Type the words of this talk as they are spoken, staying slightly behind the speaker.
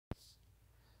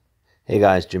Hey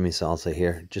guys, Jimmy Salsa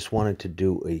here. Just wanted to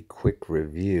do a quick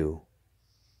review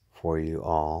for you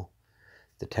all.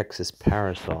 The Texas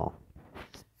Parasol.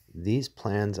 These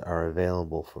plans are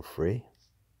available for free,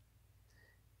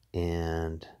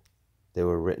 and they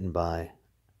were written by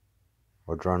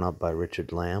or drawn up by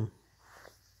Richard Lamb.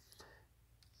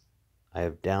 I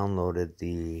have downloaded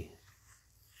the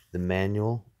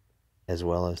manual as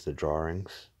well as the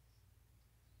drawings.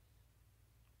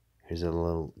 Here's a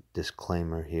little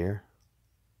disclaimer here.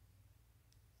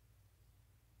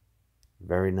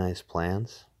 Very nice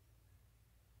plans.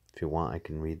 If you want, I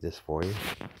can read this for you.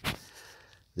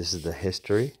 This is the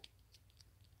history.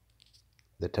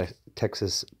 The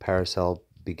Texas Parasol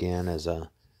began as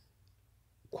a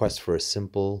quest for a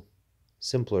simpler,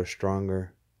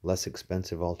 stronger, less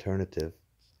expensive alternative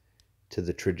to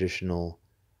the traditional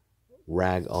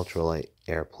rag ultralight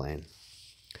airplane.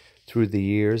 Through the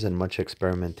years and much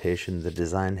experimentation, the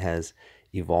design has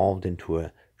evolved into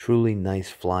a truly nice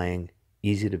flying,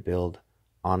 easy to build,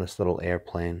 honest little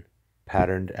airplane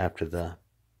patterned after the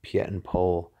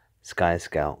Pied-and-Pole Sky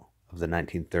Scout of the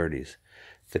 1930s.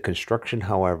 The construction,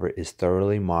 however, is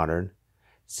thoroughly modern.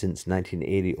 Since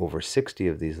 1980, over 60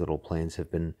 of these little planes have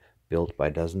been built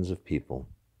by dozens of people.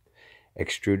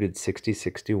 Extruded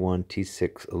 6061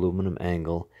 T6 aluminum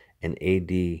angle and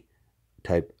AD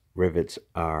type rivets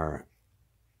are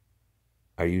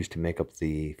used to make up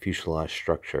the fuselage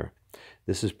structure.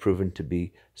 This is proven to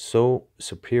be so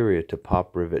superior to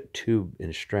pop rivet tube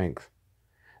in strength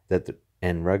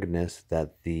and ruggedness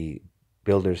that the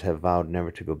builders have vowed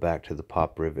never to go back to the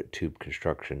pop rivet tube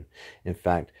construction. In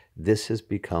fact, this has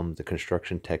become the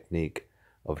construction technique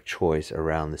of choice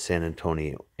around the San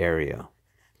Antonio area.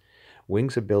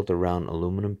 Wings are built around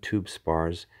aluminum tube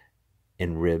spars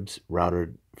and ribs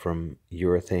routed from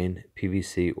urethane,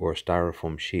 PVC, or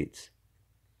styrofoam sheets,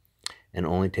 and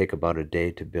only take about a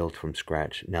day to build from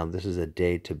scratch. Now this is a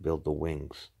day to build the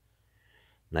wings.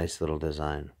 Nice little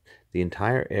design. The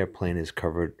entire airplane is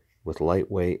covered with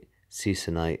lightweight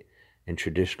seasonite and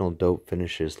traditional dope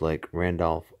finishes like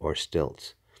Randolph or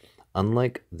Stilts.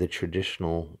 Unlike the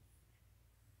traditional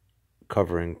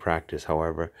covering practice,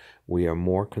 however, we are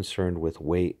more concerned with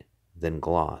weight than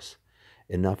gloss.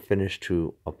 Enough finish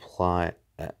to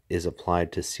is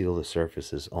applied to seal the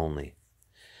surfaces only.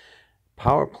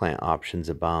 Powerplant options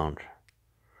abound.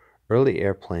 Early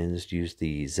airplanes used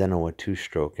the Genoa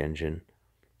two-stroke engine,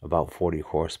 about 40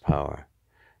 horsepower.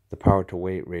 The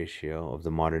power-to-weight ratio of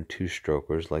the modern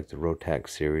two-strokers, like the Rotax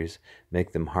series,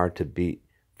 make them hard to beat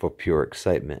for pure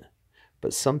excitement.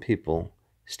 But some people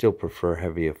still prefer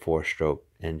heavier four-stroke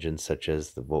engines such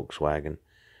as the Volkswagen,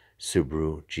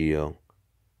 Subaru, Geo,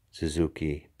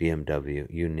 Suzuki, BMW,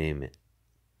 you name it.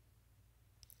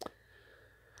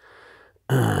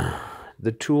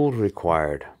 The tools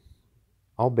required.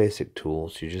 All basic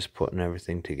tools. You're just putting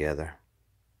everything together.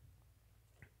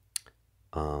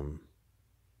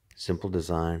 Simple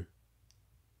design.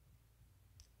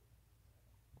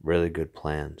 Really good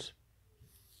plans.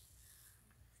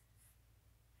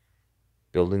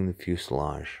 Building the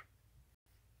fuselage.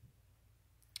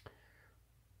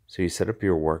 So you set up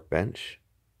your workbench.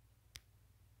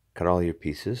 Cut all your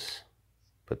pieces.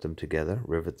 Put them together.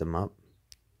 Rivet them up.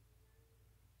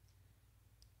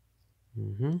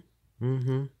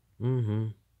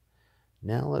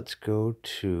 Now let's go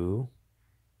to,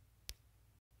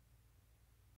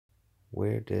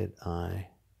 where did I?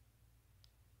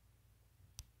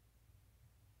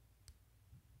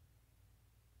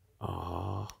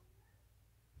 Oh,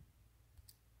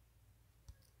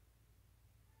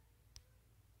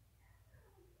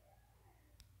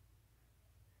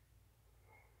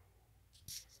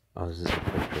 this is a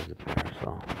picture of the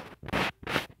Parasol.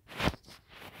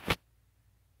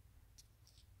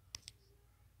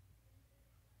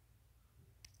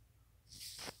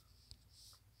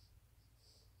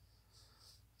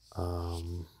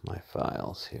 My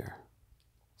files here.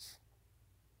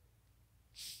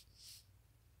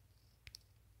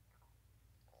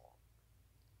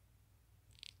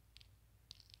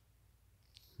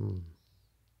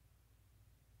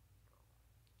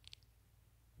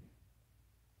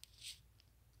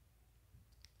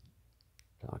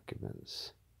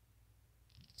 Documents.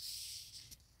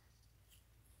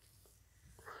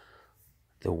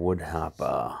 The wood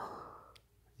hopper.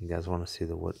 You guys want to see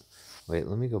the wood? Wait,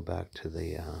 let me go back to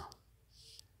the,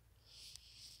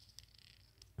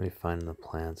 let me find the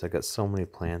plans. I got so many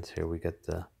plans here. We got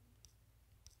the,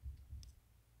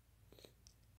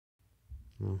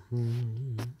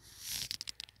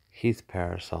 Heath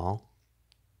Parasol.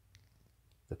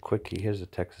 The quickie, here's the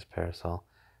Texas Parasol.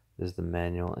 This is the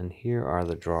manual, and here are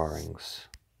the drawings.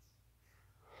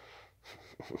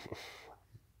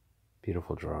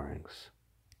 Beautiful drawings.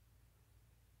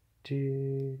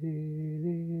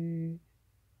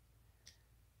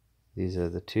 These are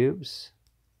the tubes.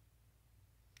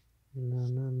 Na,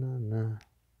 na, na, na.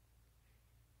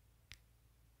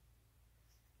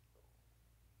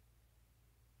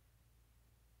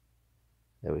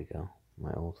 There we go.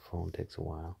 My old phone takes a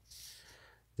while.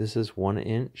 This is 1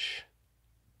 inch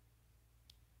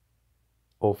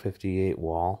 058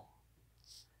 wall,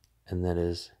 and that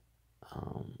is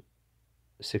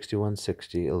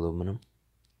 6160 aluminum.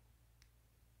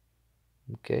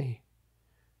 Okay,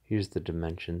 here's the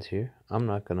dimensions here. I'm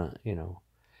not gonna,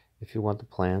 if you want the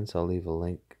plans, I'll leave a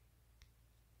link.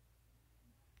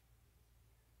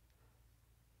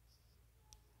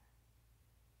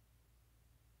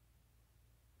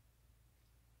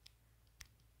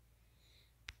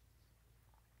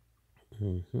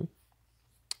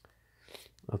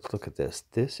 Let's look at this.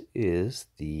 This is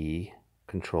the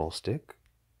control stick,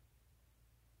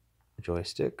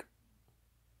 joystick.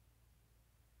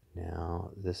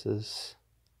 Now this is,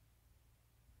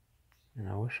 and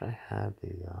I wish I had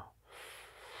the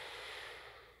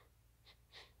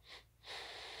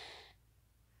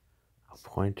a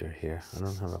pointer here. I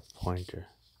don't have a pointer.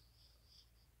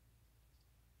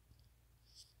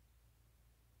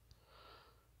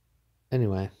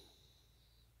 Anyway,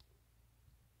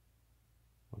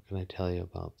 what can I tell you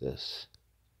about this?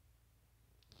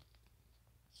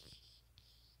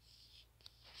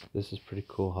 This is pretty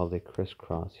cool how they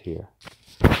crisscross here.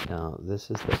 Now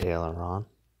this is the aileron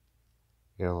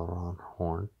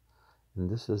horn, and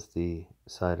this is the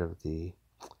side of the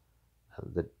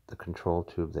control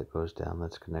tube that goes down,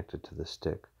 that's connected to the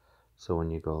stick. So when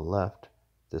you go left,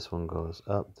 this one goes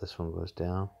up, this one goes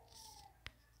down.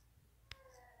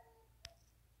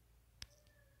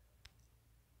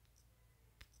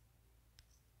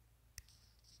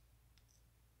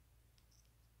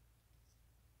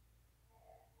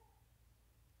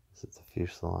 This is the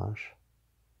fuselage.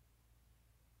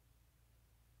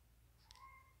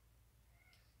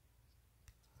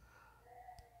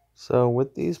 So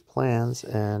with these plans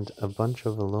and a bunch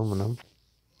of aluminum,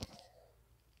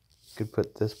 you could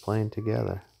put this plane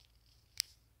together.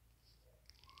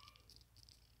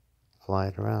 Fly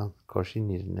it around. Of course you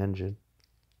need an engine.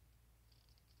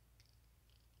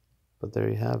 But there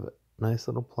you have it. Nice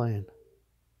little plane.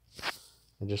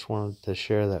 I just wanted to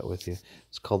share that with you.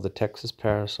 It's called the Texas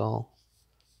Parasol.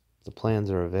 The plans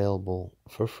are available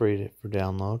for free for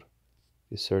download.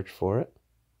 You search for it.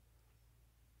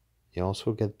 You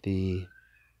also get the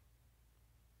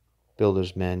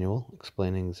builder's manual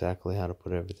explaining exactly how to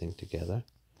put everything together.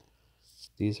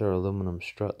 These are aluminum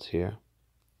struts here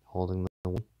holding the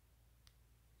wing.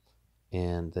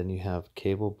 And then you have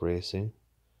cable bracing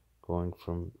going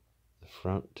from the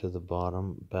front to the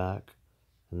bottom back,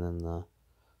 and then the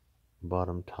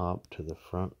bottom top to the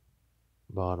front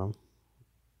bottom.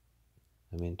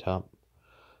 I mean top,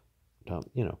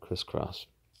 crisscross.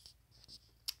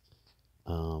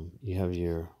 You have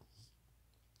your,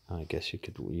 I guess you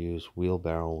could use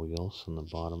wheelbarrow wheels on the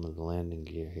bottom of the landing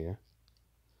gear here.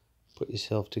 Put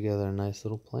yourself together a nice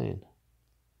little plane.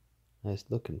 Nice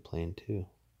looking plane too.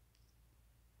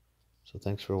 So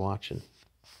thanks for watching.